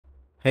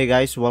Hey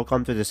guys,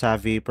 welcome to the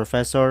Savvy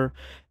Professor,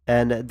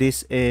 and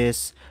this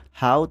is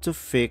how to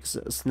fix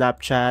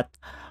Snapchat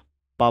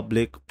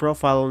public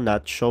profile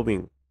not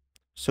showing.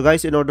 So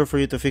guys, in order for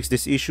you to fix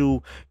this issue,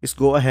 is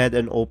go ahead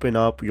and open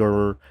up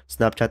your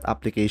Snapchat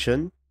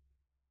application,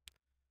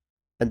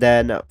 and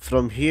then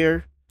from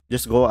here,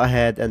 just go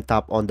ahead and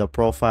tap on the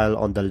profile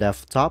on the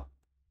left top,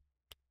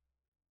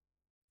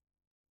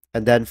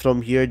 and then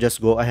from here,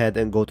 just go ahead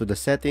and go to the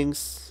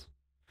settings,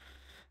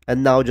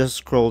 and now just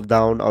scroll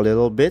down a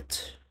little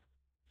bit,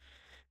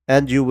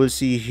 and you will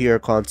see here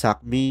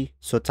contact me,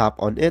 so tap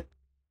on it.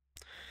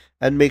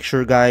 And make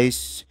sure,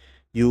 guys,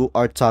 you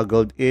are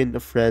toggled in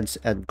friends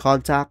and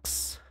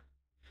contacts.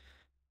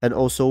 And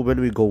also, when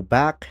we go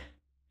back,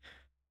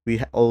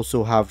 we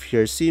also have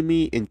here see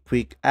me in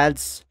quick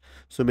ads.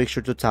 So make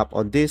sure to tap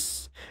on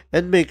this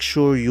and make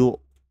sure you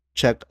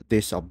check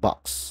this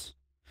box.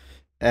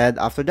 And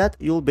after that,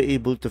 you'll be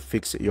able to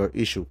fix your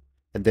issue.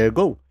 And there you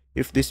go.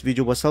 If this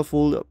video was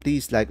helpful,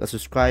 please like and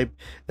subscribe.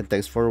 And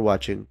thanks for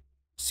watching.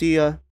 See ya.